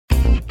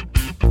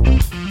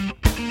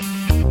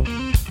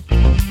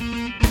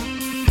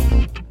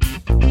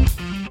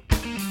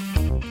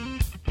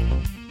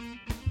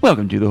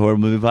Welcome to the Horror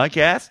Movie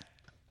Podcast.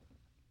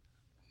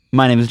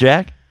 My name is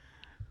Jack.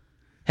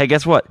 Hey,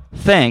 guess what?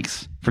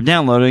 Thanks for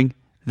downloading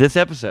this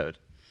episode.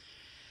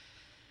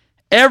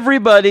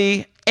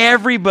 Everybody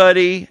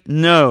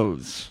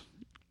knows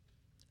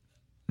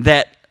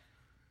that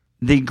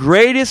the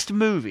greatest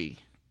movie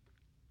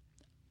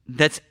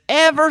that's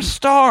ever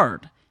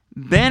starred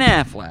Ben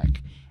Affleck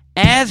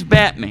as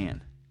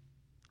Batman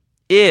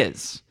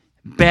is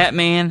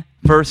Batman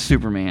vs.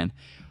 Superman.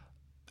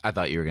 I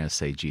thought you were going to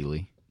say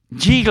Geely.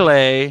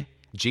 Jiggly.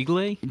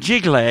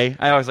 Jiggly?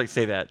 I always like to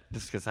say that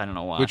just because I don't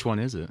know why. Which one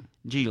is it?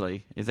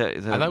 Jiggly. Is that? I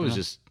thought it was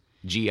just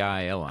Gili.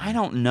 I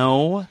don't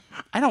know.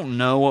 I don't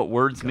know what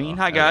words mean.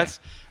 Hi,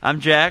 guys. Okay. I'm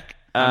Jack.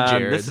 I'm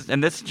Jared.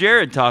 This is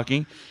Jared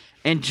talking.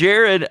 And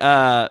Jared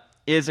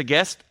is a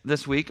guest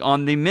this week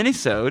on the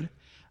minisode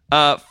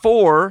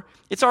for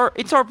it's our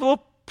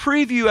little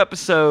preview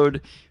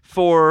episode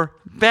for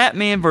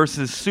Batman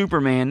versus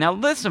Superman. Now,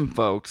 listen,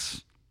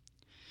 folks.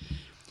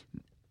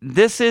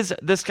 This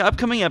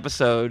upcoming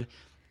episode,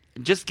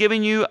 just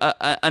giving you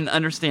an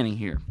understanding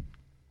here.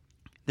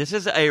 This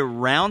is a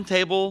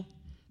roundtable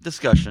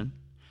discussion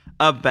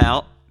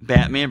about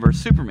Batman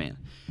vs. Superman.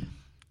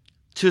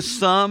 To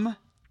some,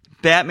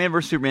 Batman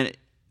vs. Superman,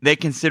 they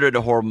consider it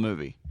a horrible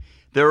movie.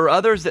 There are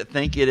others that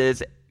think it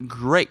is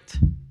great.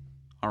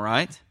 All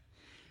right?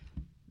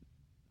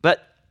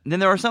 But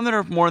then there are some that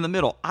are more in the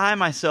middle. I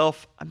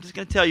myself, I'm just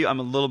going to tell you, I'm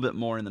a little bit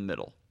more in the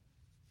middle.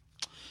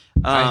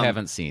 I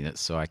haven't seen it,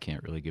 so I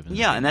can't really give an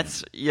opinion. And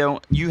that's,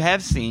 you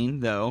have seen,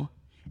 though,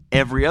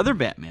 every other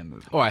Batman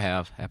movie. Oh, I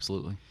have,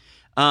 absolutely.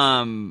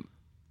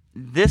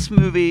 This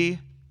movie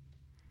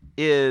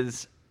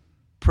is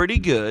pretty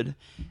good,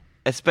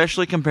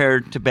 especially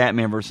compared to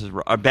Batman and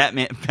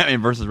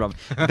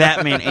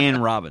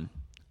Robin.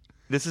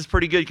 This is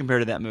pretty good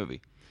compared to that movie.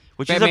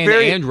 Batman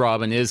and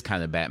Robin is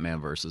kind of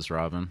Batman versus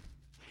Robin.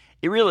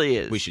 It really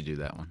is. We should do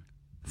that one.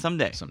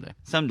 Someday.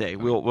 Okay.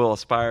 We'll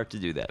aspire to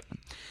do that.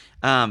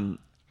 Or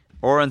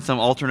in some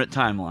alternate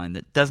timeline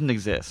that doesn't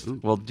exist.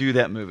 Ooh. We'll do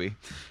that movie.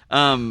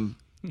 The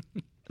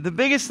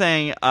biggest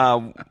thing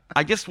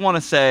I just want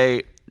to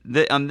say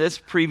that on this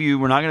preview,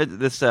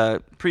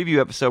 preview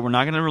episode, we're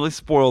not gonna really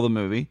spoil the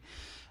movie.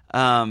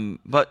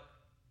 But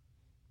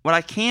what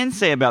I can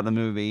say about the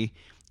movie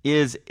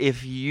is,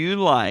 if you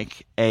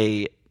like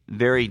a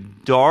very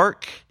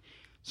dark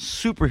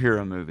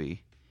superhero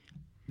movie,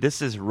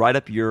 this is right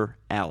up your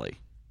alley.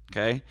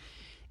 Okay,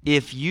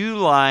 if you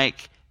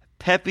like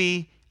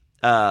peppy,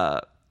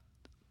 bright,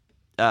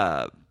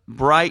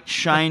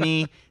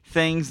 shiny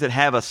things that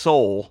have a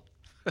soul.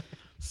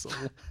 Soul.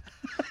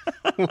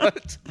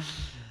 What?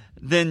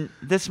 Then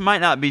this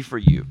might not be for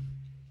you.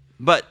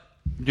 But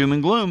doom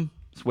and gloom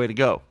is the way to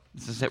go.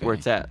 This is where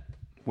it's at.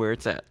 Where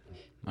it's at.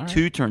 All right.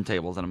 2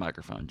 turntables and a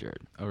microphone,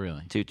 Jared. Oh,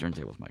 really? 2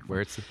 turntables,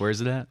 microphone.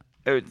 Where's it at?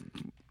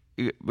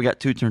 We got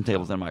 2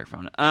 turntables and a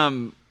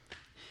microphone.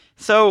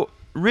 So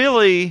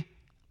really,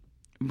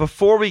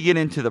 before we get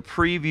into the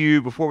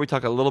preview, before we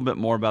talk a little bit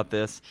more about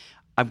this,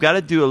 I've got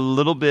to do a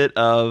little bit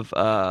of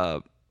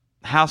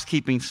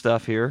housekeeping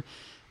stuff here.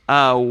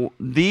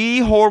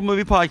 The Horror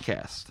Movie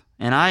Podcast,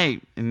 and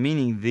I am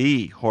meaning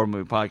the Horror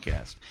Movie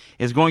Podcast,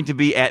 is going to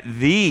be at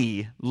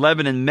the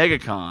Lebanon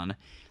MegaCon,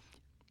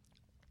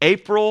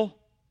 April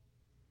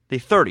the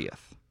 30th.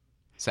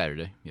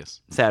 Saturday,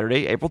 yes.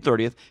 Saturday, April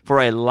 30th, for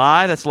a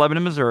live, that's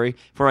Lebanon, Missouri,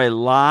 for a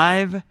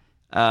live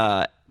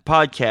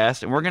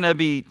podcast, and we're going to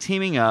be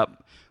teaming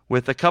up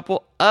with a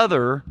couple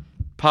other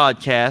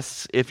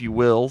podcasts, if you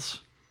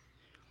wills,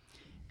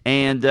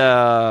 and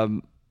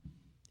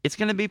it's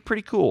going to be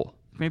pretty cool.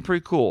 It's going to be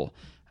pretty cool.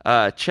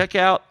 Check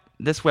out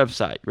this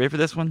website. Ready for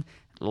this one?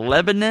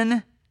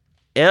 Lebanon,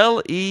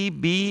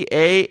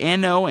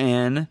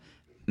 Lebanon,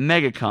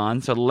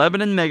 MegaCon. So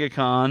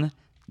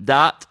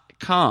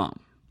LebanonMegaCon.com.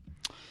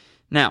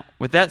 Now,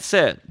 with that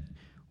said,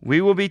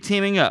 we will be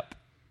teaming up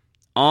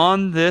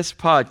on this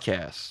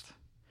podcast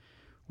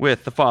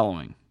with the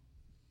following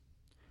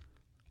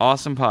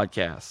awesome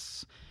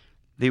podcasts: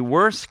 The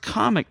Worst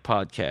Comic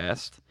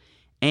Podcast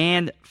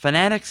and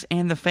Fanatics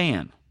and the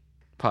Fan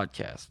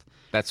podcast.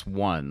 That's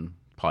one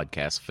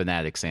podcast,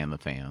 Fanatics and the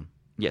Fan.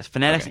 Yes,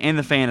 Fanatics and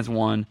the Fan is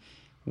one.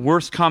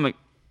 Worst comic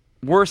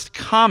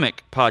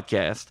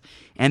podcast,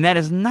 and that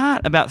is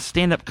not about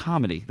stand-up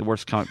comedy, the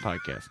Worst Comic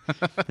Podcast.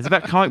 It's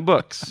about comic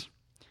books.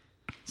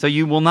 So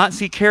you will not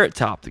see Carrot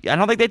Top. I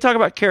don't think they talk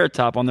about Carrot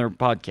Top on their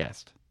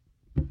podcast.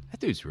 That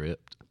dude's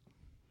ripped.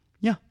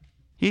 Yeah,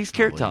 he's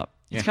Carrot Top.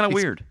 It's kind of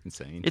weird.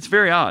 Insane. It's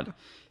very odd.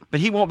 But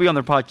he won't be on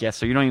their podcast,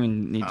 so you don't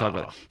even need to talk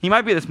about it. He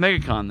might be at this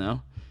MegaCon,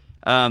 though.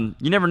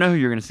 You never know who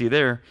you're going to see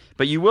there,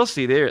 but you will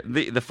see there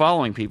the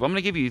following people. I'm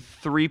going to give you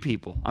 3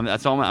 people.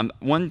 That's all.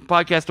 One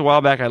podcast a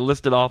while back, I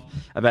listed off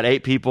about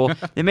 8 people.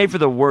 They made for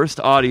the worst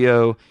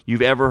audio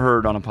you've ever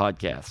heard on a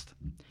podcast.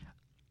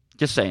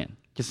 Just saying,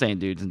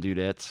 dudes and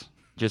dudettes.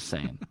 Just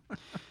saying.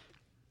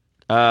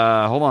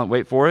 Hold on,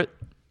 wait for it.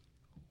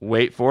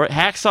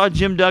 Hacksaw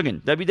Jim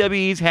Duggan,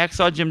 WWE's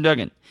Hacksaw Jim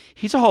Duggan.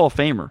 He's a Hall of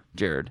Famer,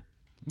 Jared.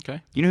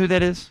 Okay. You know who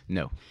that is?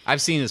 No,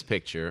 I've seen his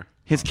picture.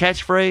 His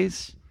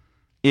catchphrase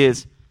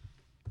is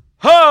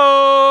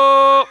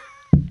ho!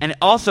 And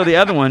also the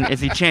other one is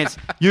he chants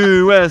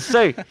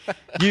USA,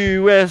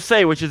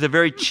 USA, which is a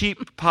very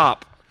cheap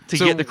pop to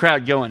get the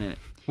crowd going in it.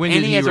 When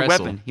and did he he has wrestle?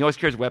 a weapon. He always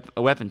carries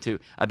a weapon too,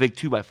 a big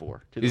 2x4.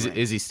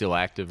 Is he still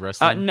active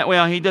wrestling? No,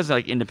 well, he does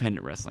like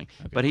independent wrestling,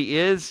 but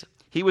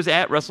he was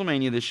at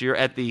WrestleMania this year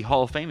at the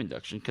Hall of Fame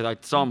induction because I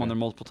saw him on there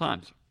multiple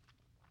times.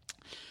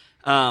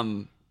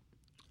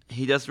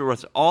 He does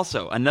wrestle.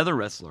 Also, another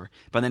wrestler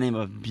by the name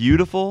of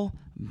Beautiful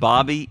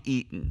Bobby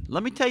Eaton.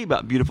 Let me tell you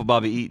about Beautiful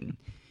Bobby Eaton.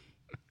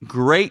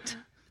 Great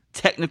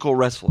technical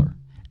wrestler.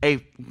 A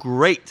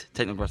great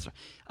technical wrestler.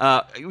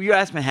 You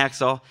asked me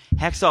Hacksaw.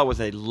 Hacksaw was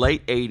a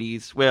late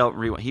 80s. Well,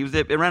 he was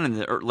around in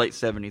the late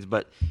 70s,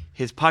 but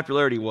his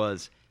popularity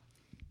was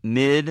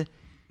mid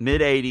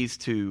 80s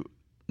to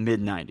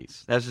mid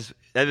 90s. That was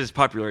his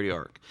popularity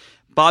arc.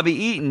 Bobby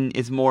Eaton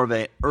is more of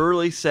a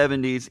early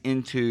 70s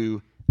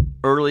into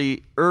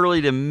early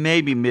to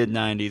maybe mid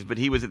 90s, but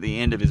he was at the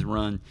end of his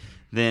run.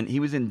 Then he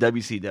was in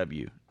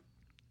WCW.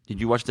 Did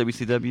you watch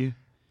WCW?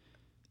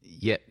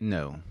 Yeah,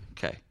 no.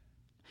 Okay.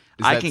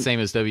 Is that the same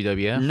as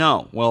WWF?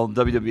 No. Well,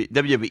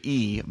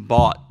 WWE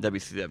bought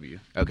WCW.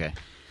 Okay.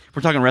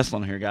 We're talking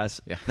wrestling here, guys.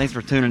 Yeah. Thanks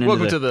for tuning in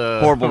Welcome to to the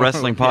Horrible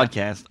Wrestling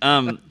Podcast.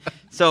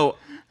 So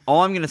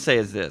all I'm going to say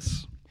is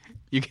this.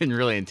 You're getting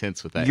really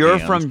intense with that. You're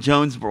hand. from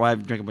Jonesboro. I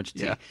drink a bunch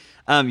of tea.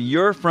 Yeah.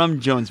 You're from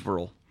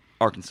Jonesboro,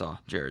 Arkansas,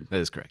 Jared. That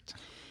is correct.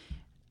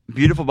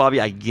 Beautiful Bobby,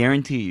 I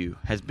guarantee you,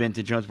 has been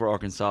to Jonesboro,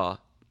 Arkansas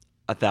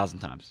 1,000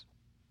 times.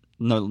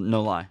 No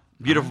lie.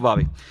 Beautiful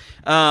Bobby.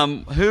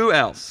 Who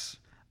else?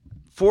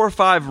 4 or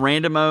 5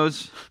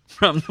 randomos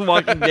from The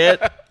Walking Dead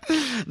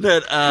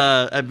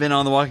that have been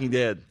on The Walking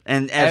Dead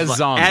and as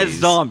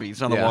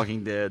zombies on The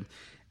Walking Dead.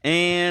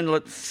 And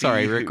let's see.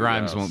 Sorry, Rick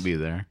Grimes won't be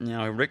there.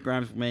 No, Rick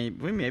Grimes may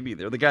be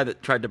there. The guy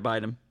that tried to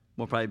bite him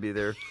will probably be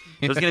there.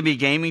 There's going to be a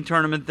gaming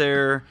tournament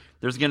there.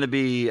 There's going to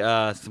be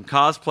some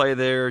cosplay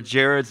there.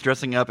 Jared's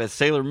dressing up as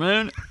Sailor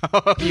Moon.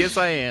 Oh, yes,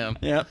 I am.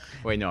 Yep.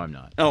 Wait, no, I'm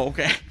not. Oh,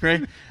 okay.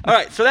 Great. All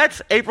right, so that's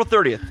April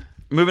 30th.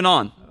 Moving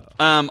on.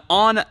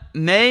 On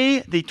May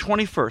the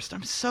 21st,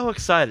 I'm so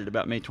excited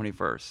about May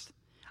 21st.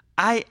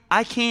 I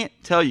can't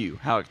tell you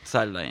how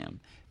excited I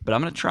am, but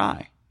I'm going to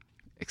try.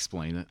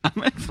 Explain it. I'm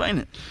going to explain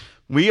it.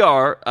 We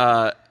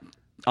are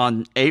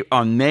on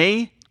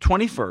May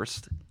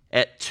 21st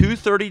at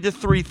 2:30 to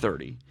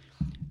 3:30.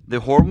 The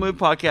Horrible Movie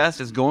Podcast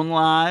is going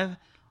live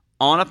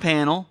on a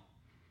panel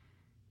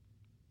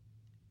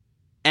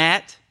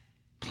at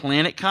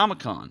Planet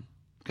Comic-Con.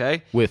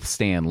 Okay? With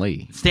Stan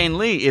Lee. Stan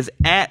Lee is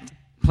at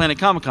Planet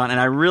Comic-Con, and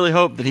I really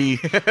hope that he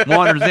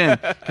wanders in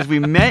because we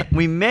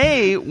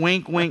may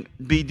wink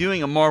be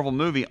doing a Marvel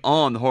movie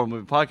on the Horrible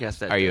Movie Podcast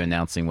that Are day. you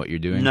announcing what you're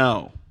doing?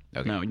 No.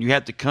 Okay. No. You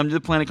have to come to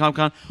the Planet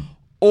Comic-Con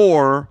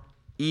or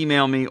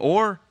email me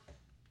or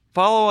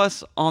follow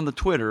us on the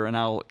Twitter, and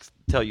I'll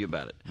tell you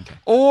about it. Okay.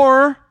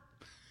 Or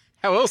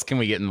how else can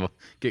we get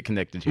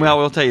connected here? Well,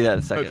 we'll tell you that in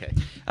a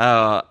second.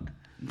 Okay.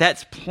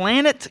 That's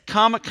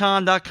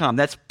planetcomiccon.com.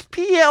 That's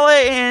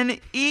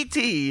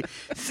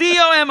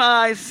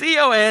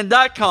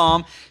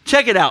PlanetComicon.com.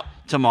 Check it out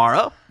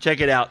tomorrow.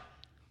 Check it out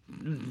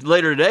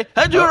later today.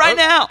 I'll do it right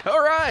now.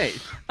 All right.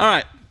 All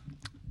right.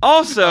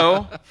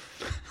 Also,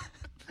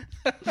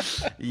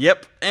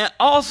 yep. And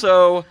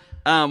also,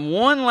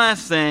 one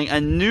last thing,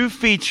 a new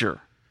feature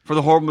for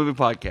the Horrible Movie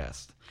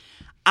Podcast.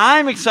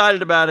 I'm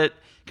excited about it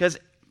because,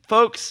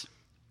 folks,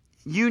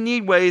 you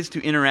need ways to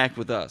interact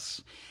with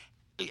us.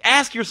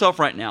 Ask yourself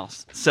right now,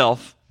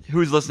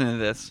 who's listening to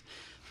this,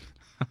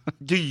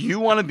 do you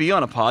want to be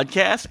on a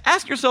podcast?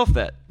 Ask yourself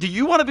that. Do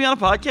you want to be on a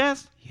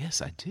podcast?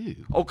 Yes, I do.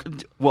 Oh,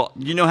 well,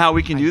 you know how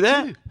we can do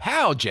that?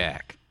 How,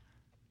 Jack?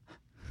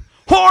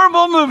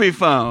 Horrible Movie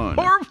Phone.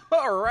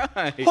 All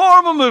right.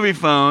 Horrible Movie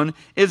Phone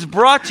is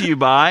brought to you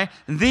by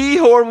the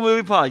Horrible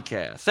Movie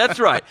Podcast. That's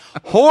right.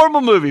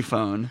 Horrible Movie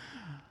Phone.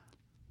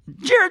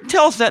 Jared,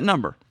 tell us that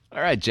number.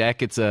 All right,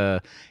 Jack. It's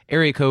area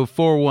code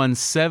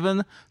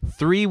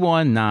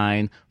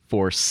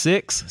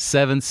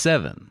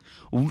 417-319-4677.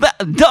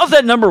 Tell us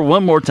that number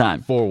one more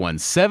time.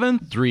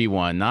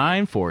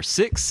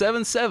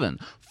 417-319-4677.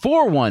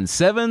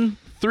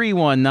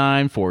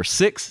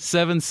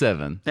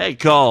 417-319-4677. Hey,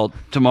 call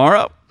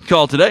tomorrow.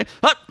 Call today.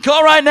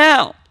 Call right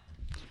now.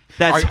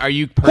 That's are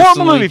you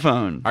Horrible Movie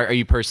Phone. Are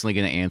you personally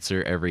going to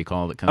answer every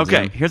call that comes in?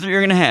 Okay, here's what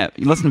you're going to have.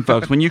 Listen,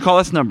 folks, when you call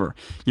this number,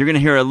 you're going to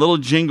hear a little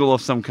jingle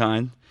of some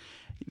kind.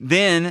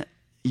 Then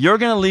you're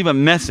going to leave a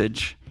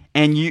message,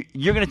 and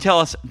you're going to tell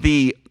us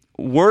the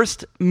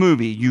worst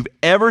movie you've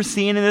ever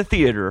seen in the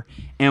theater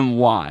and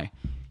why.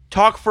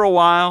 Talk for a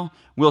while.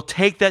 We'll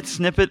take that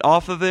snippet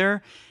off of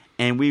there,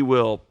 and we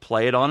will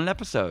play it on an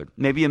episode.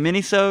 Maybe a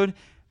mini-sode,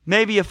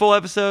 maybe a full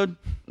episode.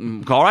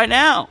 Call right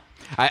now.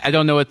 I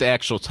don't know what the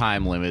actual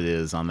time limit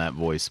is on that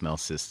voicemail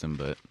system,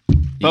 but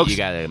folks, you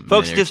got a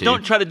folks, just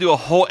don't try to do a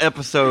whole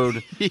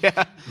episode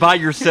by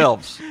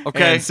yourselves,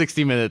 okay? And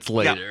 60 minutes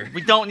later. Yeah,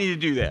 we don't need to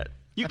do that.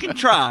 You can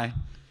try,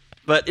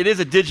 but it is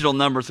a digital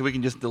number, so we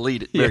can just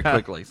delete it very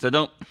quickly. So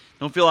don't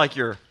feel like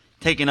you're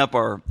taking up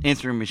our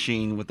answering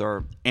machine with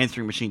our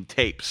answering machine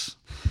tapes.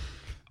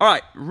 All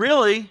right,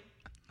 really,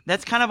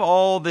 that's kind of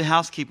all the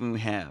housekeeping we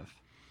have.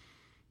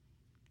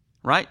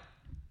 Right?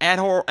 At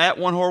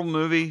One Horrible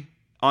Movie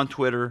on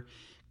Twitter.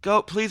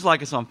 Please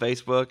like us on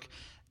Facebook.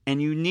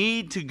 And you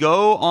need to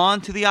go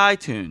on to the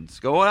iTunes.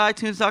 Go on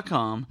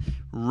iTunes.com.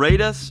 Rate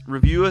us,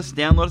 review us,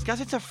 download us.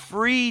 Guys, it's a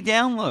free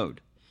download.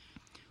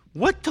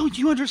 What don't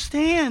you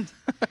understand?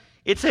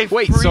 It's a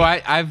Wait, free... so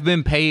I've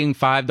been paying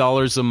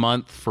 $5 a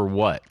month for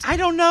what? I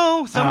don't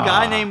know. Some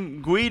guy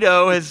named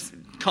Guido has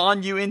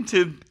conned you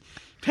into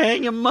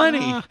paying him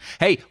money.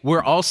 Hey,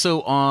 we're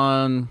also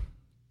on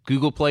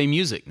Google Play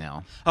Music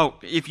now. Oh,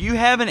 if you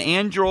have an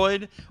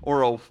Android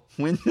or a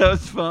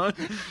Windows phone,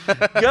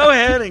 go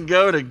ahead and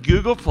go to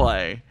Google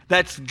Play.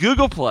 That's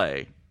Google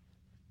Play.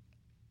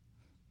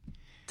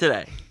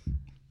 Today.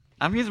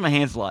 I'm using my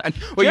hands a lot.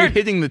 Well, you're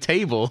hitting the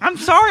table. I'm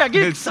sorry, I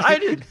get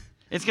excited.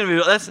 It's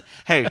gonna be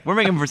hey, we're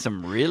making for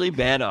some really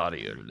bad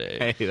audio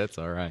today. Hey, that's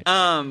all right.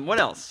 What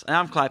else?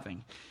 I'm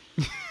clapping.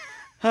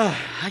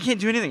 I can't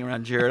do anything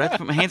around Jared. I have to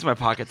put my hands in my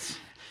pockets.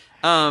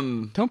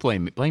 Don't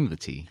blame the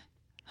tea.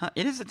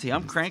 It is a tea.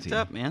 I'm cranked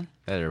up, man.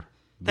 Better.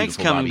 Thanks,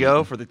 Come and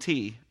Go, for the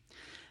tea.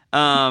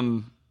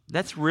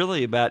 That's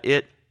really about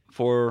it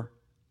for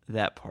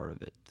that part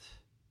of it.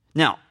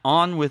 Now,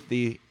 on with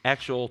the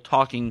actual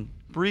talking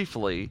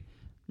briefly,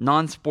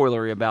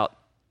 non-spoilery about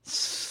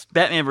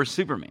Batman vs.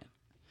 Superman.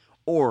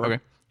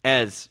 Or,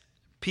 as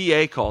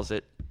PA calls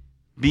it,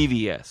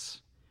 BVS.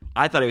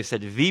 I thought it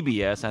said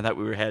VBS. I thought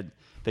we had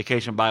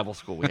Vacation Bible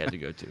School we had to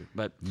go to.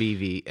 But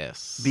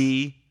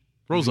BVS.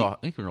 Rolls off.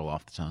 You can roll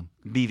off the tongue.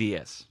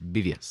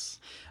 BVS.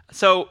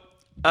 So,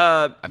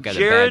 I've got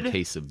Jared, a bad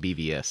case of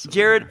BVS.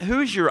 Jared,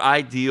 who's your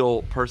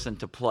ideal person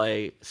to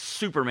play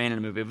Superman in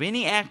a movie? Of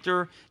any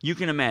actor you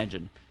can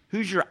imagine,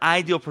 who's your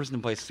ideal person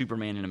to play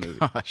Superman in a movie?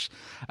 Gosh.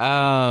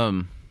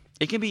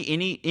 It can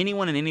be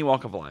anyone in any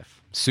walk of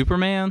life.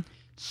 Superman.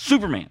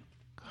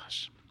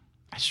 Gosh.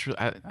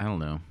 I don't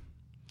know.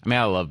 I mean,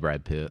 I love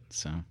Brad Pitt,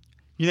 so...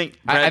 You think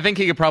I think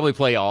he could probably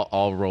play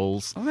all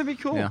roles. Oh, that'd be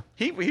cool. Yeah.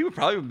 He would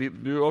probably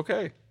do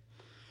okay.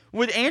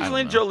 Would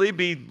Angelina Jolie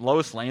be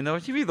Lois Lane, though?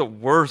 She'd be the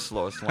worst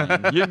Lois Lane.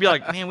 You'd be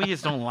like, man, we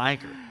just don't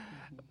like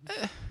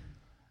her.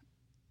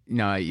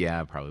 No, yeah,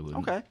 I probably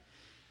wouldn't. Okay.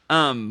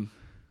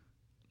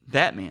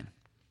 Batman.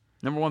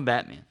 Number one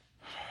Batman.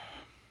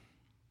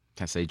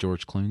 Can I say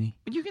George Clooney?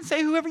 You can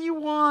say whoever you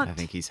want. I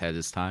think he's had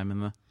his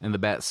time in the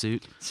bat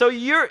suit. So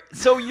you're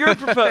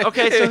proposing.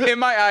 Okay, so in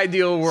my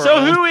ideal world.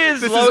 So who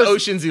is this Lois? Is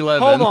Ocean's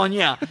 11. Hold on,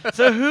 yeah.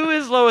 So who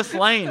is Lois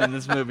Lane in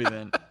this movie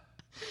then?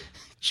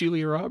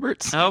 Julia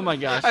Roberts. Oh my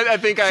gosh. I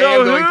think I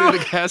am going through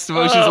the cast of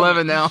Ocean's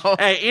 11 now.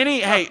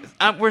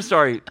 We're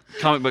sorry,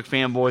 comic book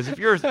fanboys. If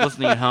you're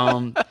listening at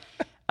home,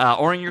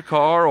 or in your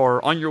car,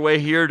 or on your way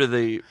here to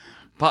the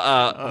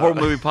Horror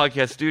Movie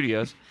Podcast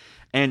Studios,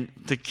 and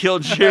to kill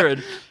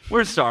Jared,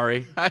 we're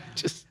sorry.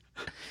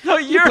 No,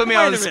 you put me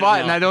on the spot,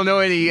 and I don't know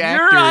any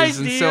actors,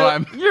 and so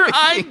I'm... Your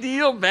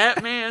ideal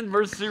Batman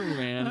versus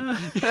Superman.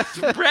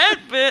 Brad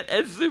Pitt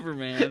as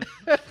Superman.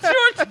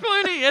 George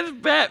Clooney as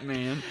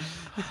Batman.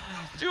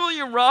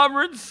 Julia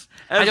Roberts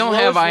as I don't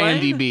Lois have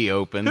Lane. IMDb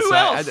open. Who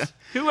else?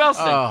 Who else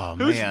then? Oh,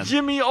 Who's man.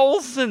 Jimmy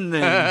Olsen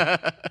then?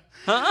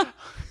 Huh?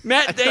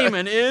 Matt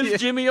Damon is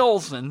Jimmy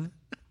Olsen.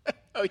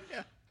 Oh,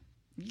 yeah.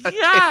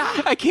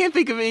 Yeah. I can't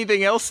think of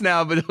anything else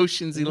now but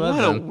Ocean's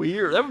 11.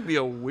 That would be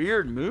a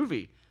weird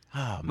movie.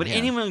 Oh, Would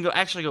anyone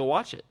actually go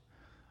watch it?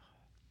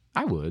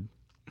 I would.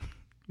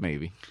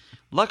 Maybe.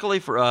 Luckily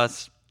for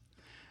us,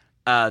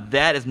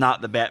 that is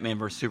not the Batman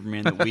vs.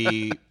 Superman that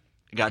we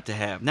got to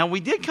have. Now, we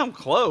did come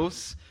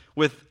close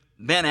with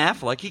Ben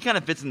Affleck. He kind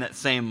of fits in that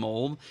same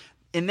mold.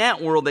 In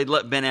that world, they'd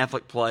let Ben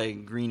Affleck play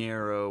Green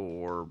Arrow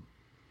or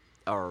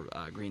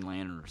Green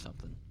Lantern or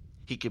something.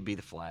 He could be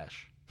the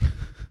Flash.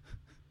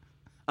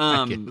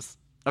 I guess.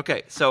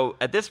 Okay, so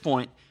at this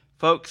point,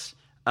 folks,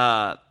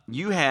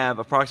 you have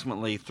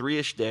approximately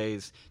 3-ish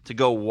days to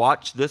go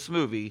watch this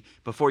movie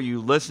before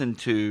you listen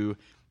to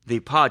the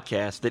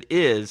podcast that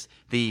is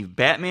the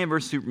Batman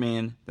vs.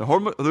 Superman, the horror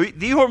movie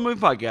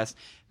podcast,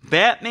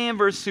 Batman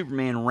vs.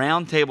 Superman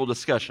roundtable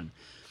discussion.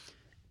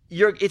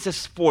 It's a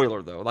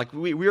spoiler, though. Like,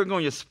 we are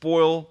going to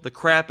spoil the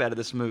crap out of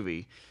this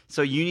movie.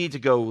 So you need to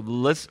go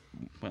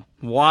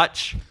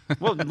watch.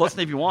 Well, listen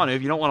if you want to.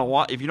 If you don't want to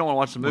watch,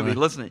 the movie,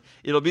 listen.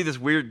 It'll be this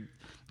weird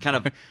kind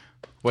of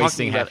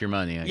wasting half your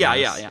money. I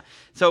guess. Yeah.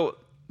 So,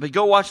 but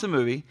go watch the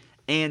movie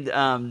and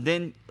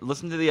then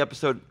listen to the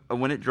episode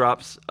when it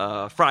drops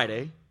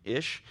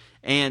Friday-ish.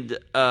 And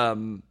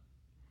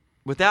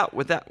with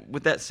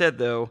that said,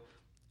 though,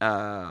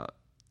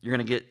 you're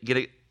gonna get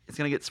it. It's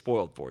gonna get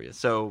spoiled for you.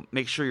 So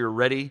make sure you're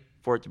ready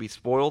for it to be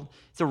spoiled.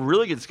 It's a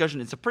really good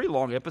discussion. It's a pretty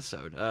long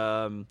episode.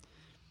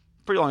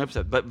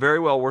 But very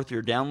well worth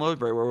your download,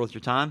 very well worth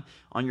your time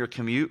on your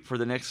commute for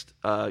the next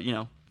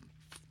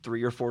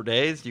 3 or 4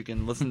 days. You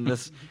can listen to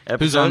this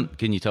episode.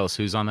 Can you tell us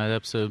who's on that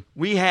episode?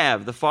 We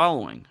have the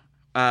following.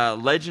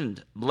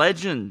 Legend,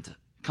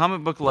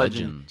 comic book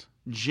legend,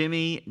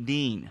 Jimmy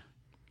Dean.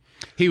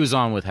 He was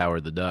on with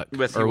Howard the Duck.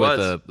 Yes, he or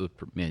was. with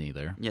the mini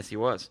there. Yes, he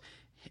was.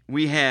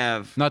 We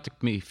have. Not to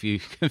be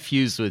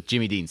confused with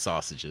Jimmy Dean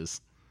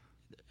sausages.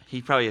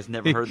 He probably has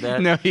never heard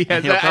that. No, he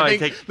has. I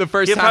think the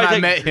first time I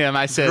met him,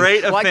 I said,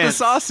 like the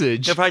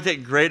sausage. He'll probably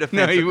take great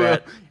offense he at will.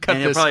 that. Cut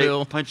and he'll this, probably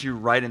Phil. punch you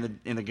right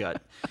in the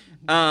gut.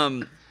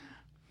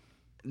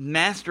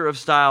 Master of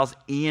Styles,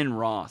 Ian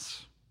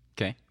Ross.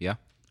 Okay, yeah.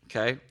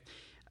 Okay.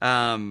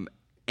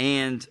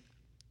 And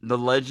the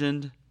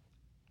legend,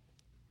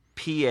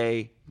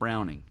 P.A.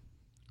 Browning.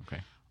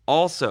 Okay.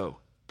 Also,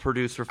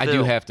 producer Phil. I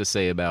do have to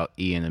say about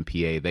Ian and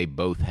PA, they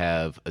both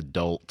have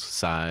adult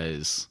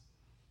size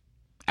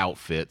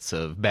outfits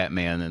of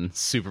Batman and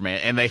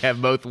Superman, and they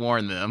have both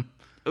worn them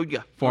Oh,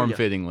 yeah.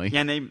 form-fittingly. Yeah,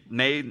 and they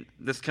made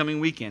this coming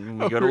weekend when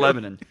we go to really?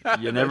 Lebanon.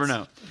 You never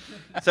know.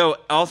 So,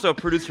 also,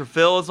 producer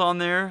Phil is on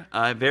there.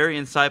 Very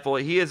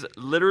insightful. He is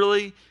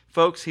literally,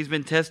 folks, he's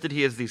been tested.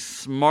 He is the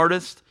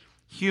smartest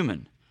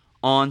human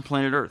on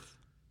planet Earth.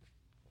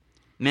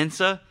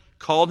 Mensa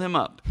called him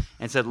up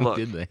and said, look,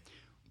 Did they?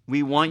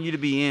 we want you to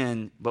be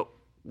in, but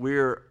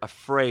we're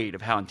afraid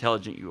of how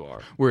intelligent you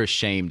are. We're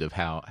ashamed of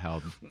how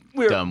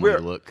dumb we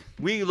look.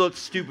 We look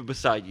stupid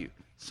beside you.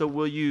 So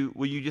will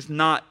you just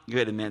not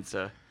go to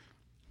Mensa?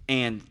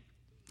 And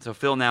so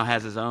Phil now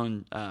has his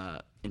own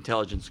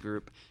intelligence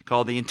group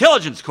called the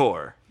Intelligence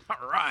Corps.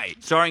 All right.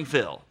 Starring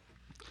Phil.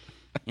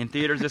 In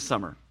theaters this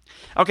summer.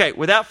 Okay,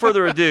 without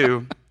further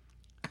ado,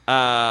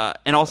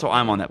 and also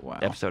I'm on that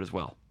episode as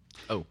well.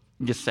 Oh.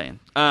 Just saying.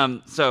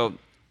 So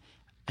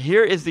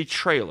here is the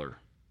trailer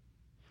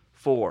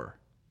for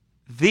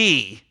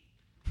the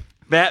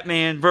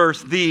Batman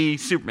vs. the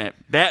Superman.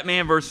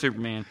 Batman vs.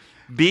 Superman.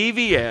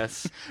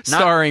 BVS.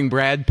 Starring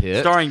Brad Pitt.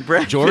 Starring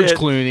Brad George Pitt,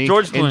 Clooney.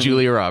 George Clooney. And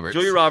Julia Roberts.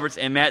 Julia Roberts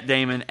and Matt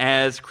Damon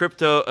as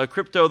Crypto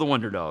the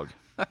Wonder Dog.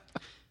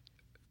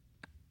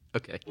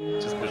 Okay.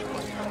 Just push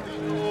play.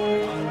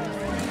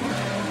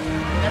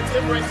 That's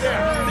him right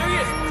there. There he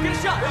is. Let's get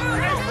a shot.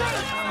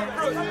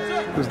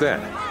 Who's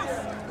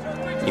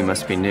that? You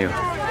must be new.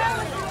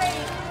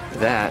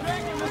 That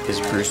is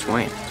Bruce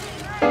Wayne.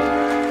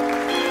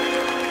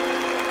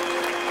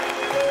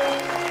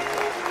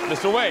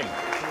 Mr. Wayne.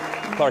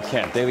 Clark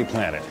Kent, Daily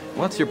Planet.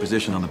 What's your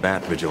position on the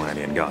Bat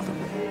Vigilante in Gotham?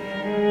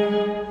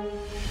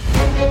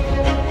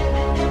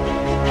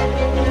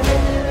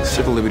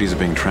 Civil liberties are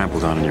being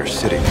trampled on in your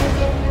city.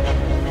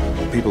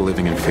 People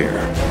living in fear.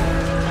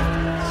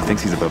 He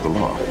thinks he's above the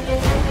law.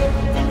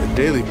 The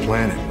Daily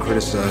Planet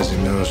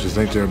criticizing those who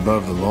think they're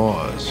above the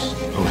law is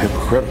a little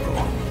hypocritical,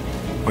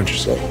 wouldn't you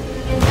say?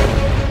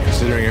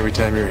 Considering every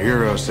time your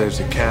hero saves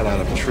a cat out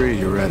of a tree,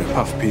 you read a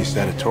puff piece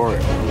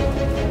editorial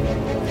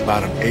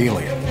about an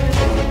alien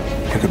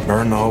who could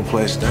burn the whole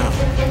place down.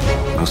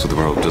 Most of the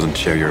world doesn't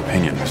share your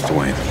opinion, Mr.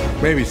 Wayne.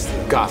 Maybe it's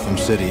Gotham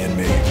City and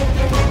me.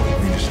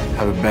 We just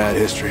have a bad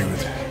history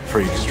with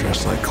freaks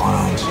dressed like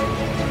clowns.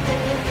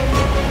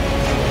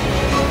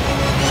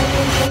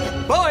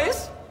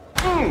 Boys,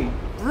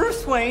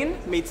 Bruce Wayne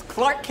meets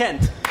Clark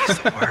Kent.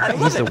 I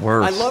love He's the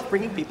worst. I love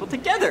bringing people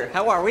together.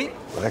 How are we?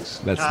 Lex.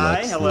 That's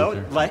Hi, Lex hello,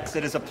 Luthor. Lex.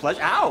 It is a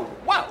pleasure. Ow,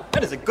 wow,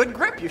 that is a good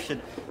grip. You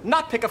should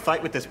not pick a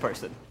fight with this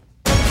person.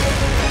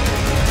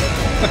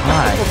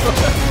 Why?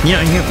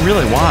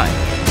 Really, why?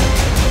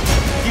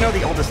 You know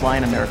the oldest lie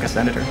in America,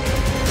 Senator?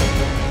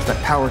 That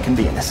power can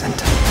be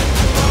innocent.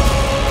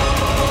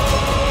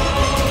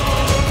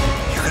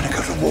 You're gonna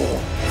go to war.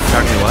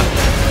 Talking what?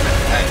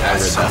 That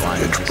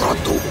savage brought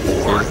the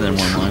war Worse than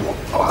one line.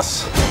 to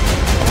us.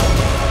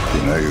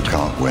 You know you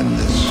can't win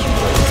this.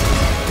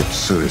 It's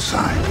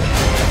suicide.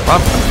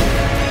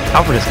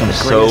 Alfred has come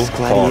so Greatest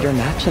gladiator far.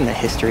 match in the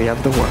history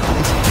of the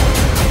world.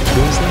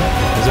 Who is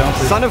that? Is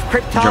Alfred? Son of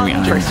Krypton Jeremy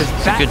Irons. versus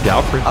It's a Bat good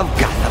Alfred. of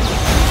Gotham.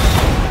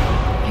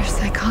 You're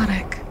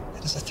psychotic.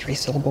 That is a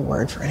three-syllable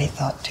word for any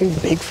thought too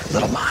big for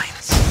little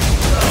minds.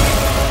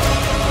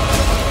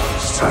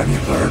 It's time you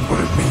learn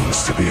what it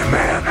means to be a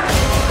man.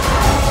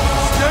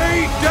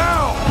 Stay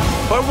down!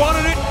 If I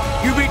wanted it,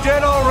 you'd be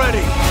dead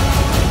already.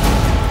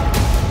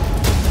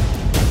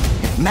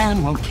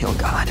 Man won't kill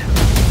God.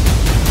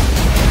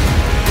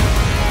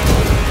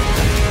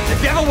 The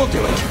devil will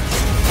do it.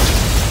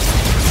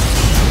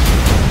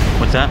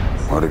 What's that?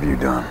 What have you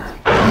done?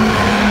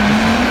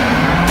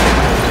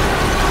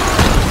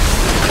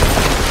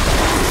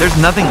 There's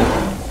nothing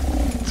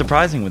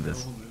surprising with this.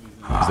 Is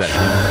that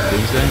him?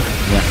 Doomsday?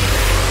 Yeah.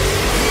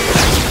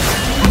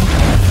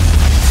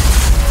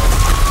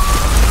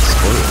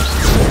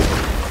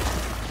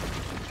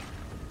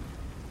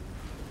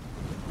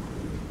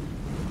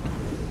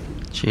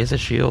 She has a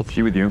shield.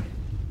 She with you?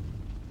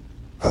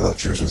 I thought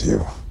she was with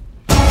you.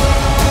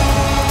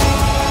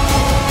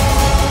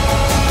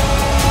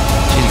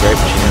 She's great,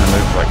 but she's in the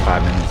movie for like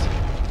 5 minutes.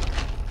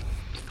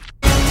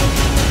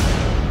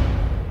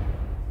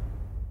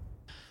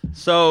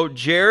 So,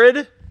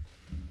 Jared,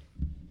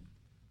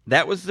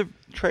 that was the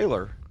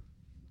trailer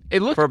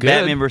It looked for good.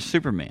 Batman vs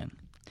Superman.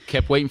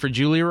 Kept waiting for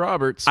Julia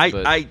Roberts,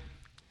 but I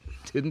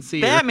didn't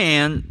see her.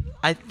 Batman.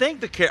 I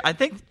think the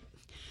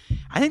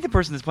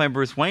person that's playing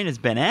Bruce Wayne is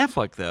Ben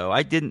Affleck, though.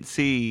 I didn't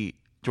see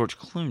George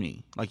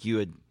Clooney like you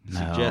had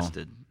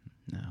suggested.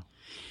 No.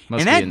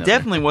 Must and be that another.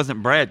 definitely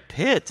wasn't Brad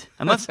Pitt,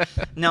 unless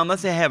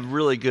they have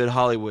really good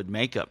Hollywood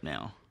makeup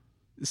now.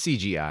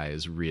 CGI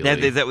is really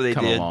Is that what they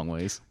come did? a long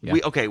ways. Yeah.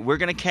 We're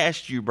gonna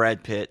cast you,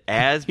 Brad Pitt,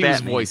 as He was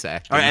Batman, voice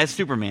acting. or as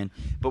Superman,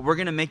 but we're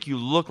gonna make you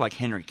look like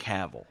Henry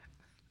Cavill.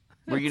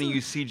 We're gonna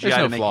use CGI there's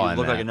no to make flaw you in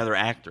look like that. another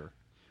actor.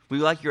 We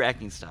like your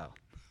acting style.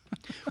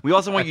 We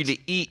also want you to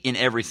eat in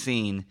every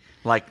scene,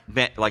 like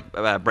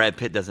Brad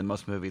Pitt does in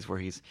most movies, where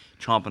he's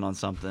chomping on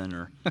something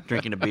or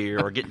drinking a beer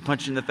or getting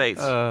punched in the face.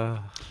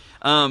 What'd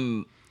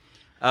you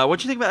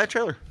think about that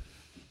trailer?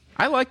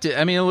 I liked it.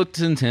 I mean, it looked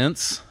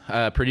intense,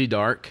 pretty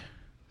dark.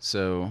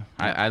 So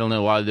I don't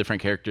know, a lot of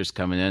different characters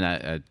coming in.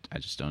 I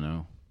just don't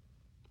know.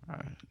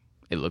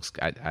 It looks.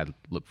 I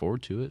look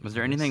forward to it. Was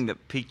there anything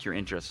that piqued your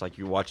interest? Like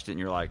you watched it and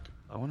you're like,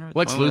 I wonder.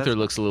 Lex Luthor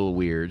looks a little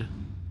weird, a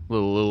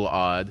little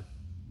odd.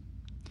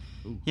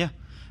 Yeah.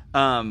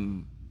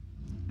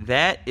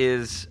 That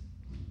is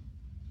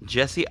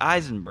Jesse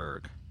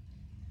Eisenberg.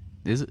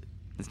 Is it?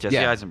 It's Jesse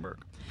Yeah. Eisenberg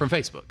From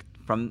Facebook.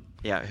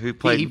 Who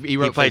played He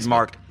wrote played Facebook.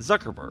 Mark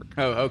Zuckerberg.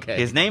 Oh, okay.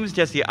 His name is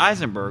Jesse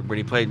Eisenberg, but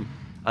he played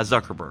a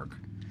Zuckerberg.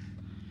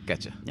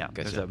 Gotcha. Yeah, Gotcha.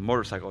 there's a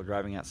motorcycle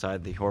driving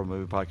outside the Horror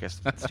Movie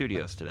Podcast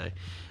studios today.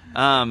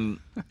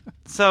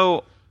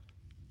 So,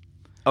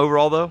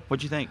 overall, though,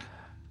 what'd you think?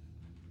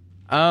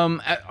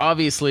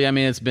 Obviously, I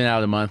mean, it's been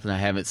out a month and I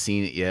haven't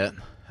seen it yet.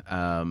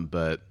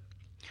 But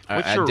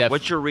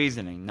What's your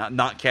reasoning?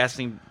 Not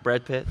casting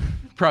Brad Pitt?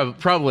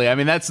 Probably. I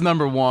mean, that's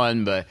number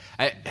one. But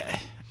I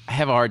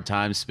have a hard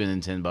time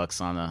spending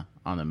 $10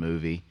 on a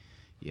movie.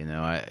 You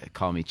know,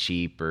 call me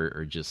cheap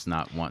or just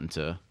not wanting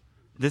to.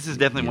 This is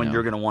definitely one know.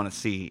 you're going to want to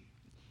see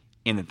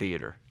in the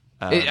theater.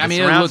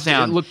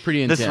 It looked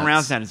pretty intense. The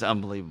surround sound is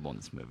unbelievable in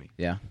this movie.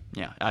 Yeah.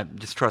 Yeah,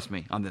 just trust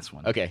me on this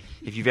one. Okay.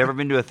 If you've ever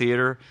been to a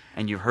theater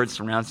and you've heard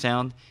surround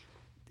sound,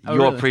 Oh,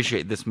 you'll really?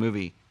 appreciate this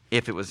movie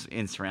if it was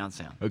in surround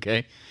sound.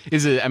 Okay.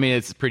 Is it? I mean,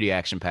 it's pretty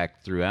action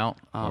packed throughout.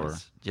 Oh,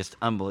 it's just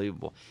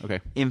unbelievable.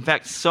 Okay. In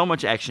fact, so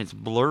much action, it's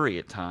blurry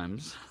at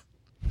times.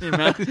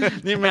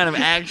 The amount of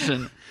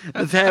action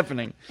that's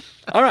happening.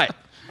 All right.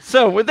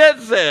 So with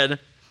that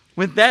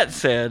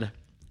said,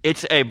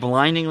 it's a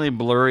blindingly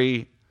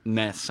blurry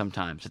mess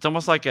sometimes. It's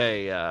almost like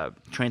a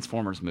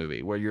Transformers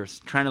movie where you're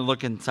trying to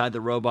look inside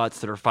the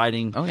robots that are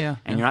fighting. Oh, yeah.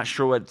 And you're not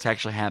sure what's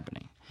actually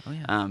happening. Oh,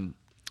 yeah.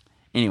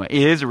 Anyway,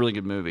 it is a really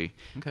good movie.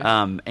 Okay.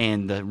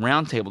 And the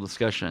roundtable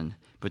discussion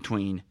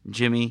between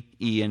Jimmy,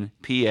 Ian,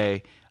 PA,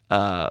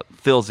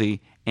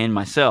 Philzy, and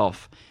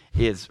myself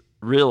is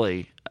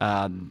really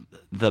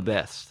the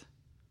best.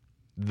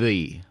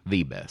 The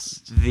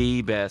best.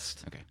 The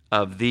best Okay.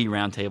 of the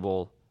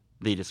roundtable,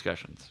 the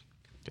discussions.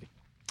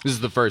 This is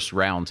the first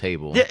round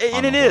table. Yeah,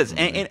 and on it the is.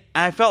 whole movie. And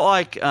I felt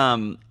like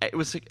it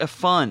was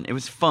fun. It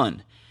was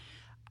fun.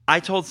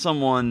 I told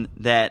someone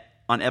that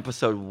on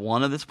episode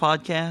 1 of this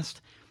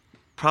podcast,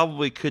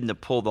 probably couldn't have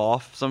pulled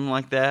off something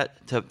like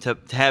that to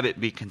have it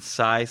be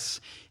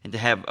concise and to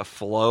have a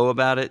flow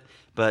about it.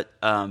 But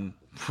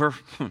we're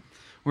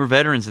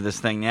veterans of this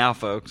thing now,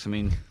 folks. I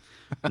mean,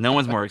 no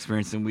one's more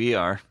experienced than we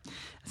are.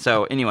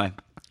 So anyway,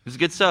 it was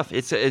good stuff.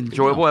 It's an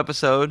enjoyable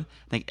episode. I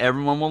think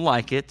everyone will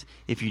like it.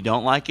 If you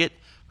don't like it,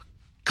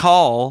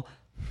 call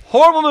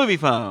Horrible Movie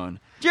Phone.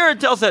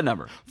 Jared, tell us that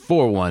number.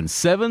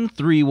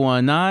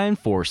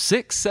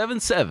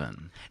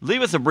 417-319-4677.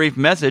 Leave us a brief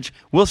message.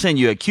 We'll send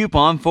you a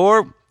coupon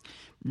for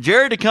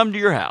Jared to come to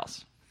your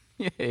house.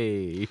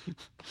 Yay.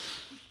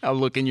 I'll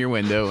look in your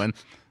window and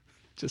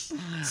just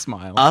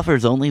smile.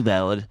 Offers only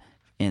valid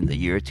in the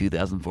year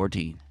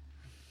 2014.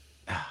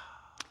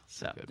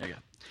 So, there you go.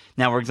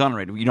 Now we're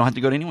exonerated. You don't have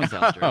to go to anyone's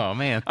house, Jared. Oh,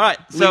 man. All right,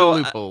 Leave so a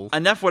loophole.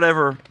 enough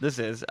whatever this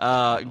is.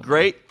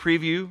 Great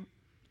preview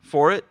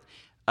for it.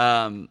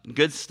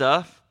 Good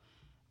stuff.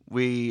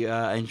 We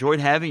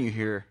enjoyed having you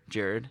here,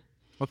 Jared.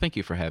 Well, thank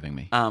you for having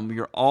me.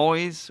 You're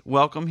always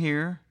welcome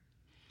here.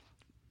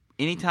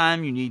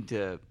 Anytime you need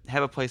to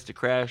have a place to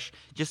crash,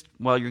 just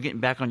while you're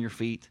getting back on your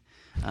feet,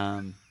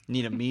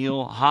 need a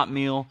meal, a hot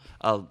meal,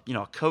 a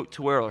coat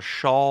to wear, a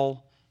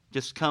shawl,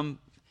 just come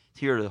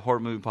here to the Horror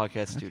Movie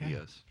Podcast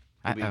Studios.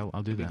 I'll do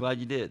I'll be that. glad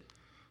you did.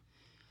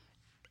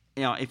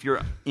 If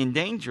you're in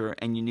danger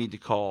and you need to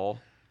call,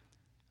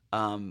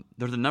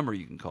 there's a number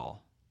you can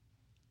call.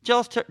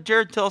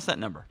 Jared, tell us that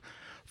number.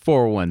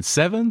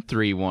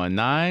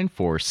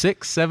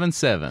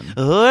 417-319-4677.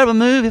 Horrible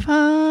Movie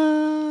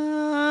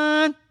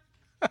Fun.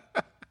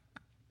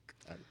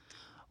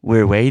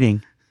 We're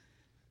waiting.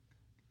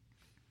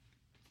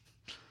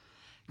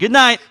 Good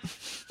night.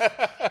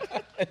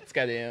 It's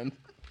got to end.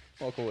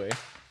 Walk away.